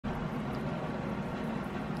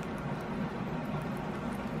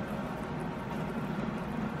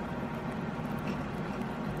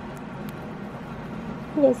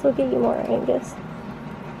Yes, we'll get you more, Angus.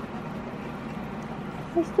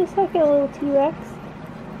 Just a second, little T-Rex.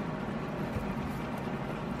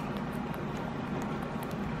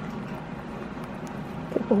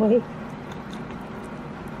 Good boy.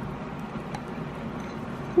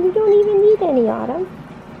 You don't even need any, Autumn.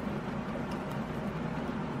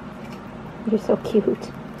 You're so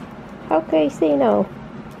cute. How can I say no?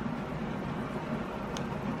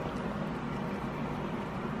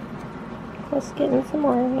 Let's get in some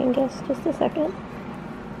more, Angus. Just a second.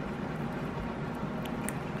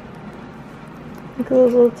 Look at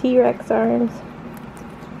those little T-Rex arms.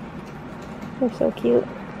 They're so cute.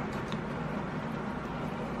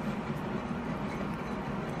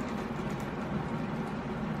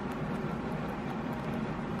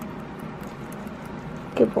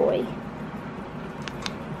 Good boy.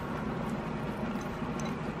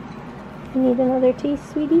 You need another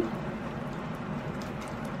taste, sweetie?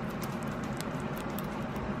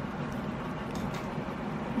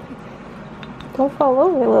 Don't fall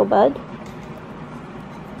over, little bud.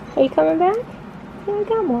 Are you coming back? Yeah, I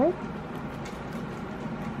got more.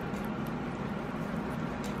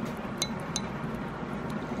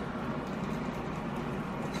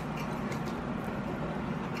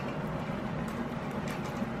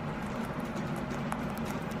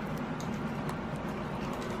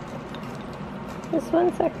 Just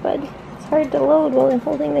 1 sec, bud. It's hard to load while I'm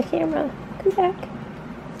holding the camera. Come back.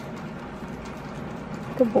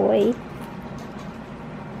 Good boy.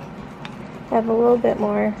 I have a little bit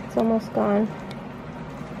more. It's almost gone.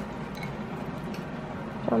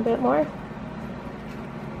 Want a bit more?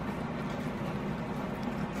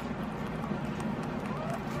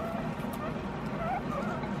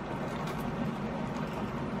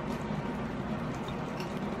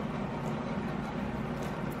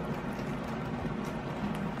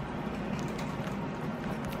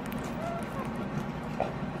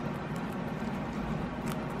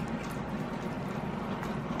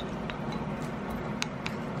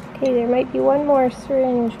 Okay, there might be one more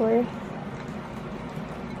syringe worth.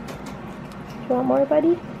 Do you want more,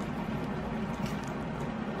 buddy?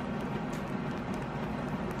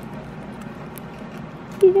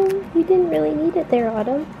 You didn't really need it there,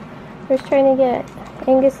 Autumn. I was trying to get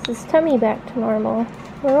Angus's tummy back to normal.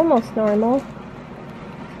 We're almost normal.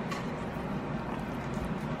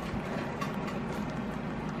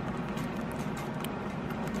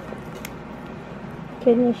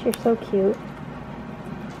 Goodness, you're so cute.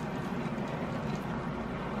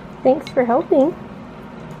 Thanks for helping.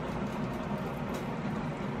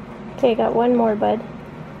 Okay, I got one more, bud.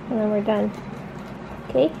 And then we're done.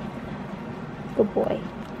 Okay? Good boy.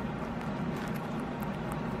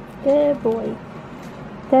 Good boy.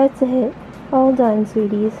 That's it. All done,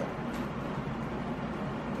 sweeties.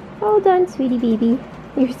 All done, sweetie baby.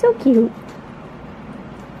 You're so cute.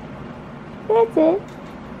 That's it.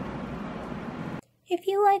 If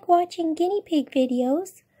you like watching guinea pig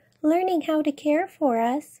videos, learning how to care for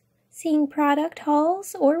us, seeing product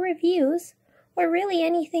hauls or reviews, or really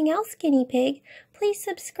anything else guinea pig, please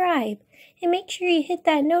subscribe and make sure you hit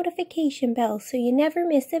that notification bell so you never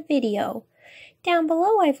miss a video. Down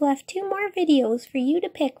below I've left 2 more videos for you to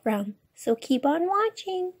pick from, so keep on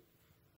watching.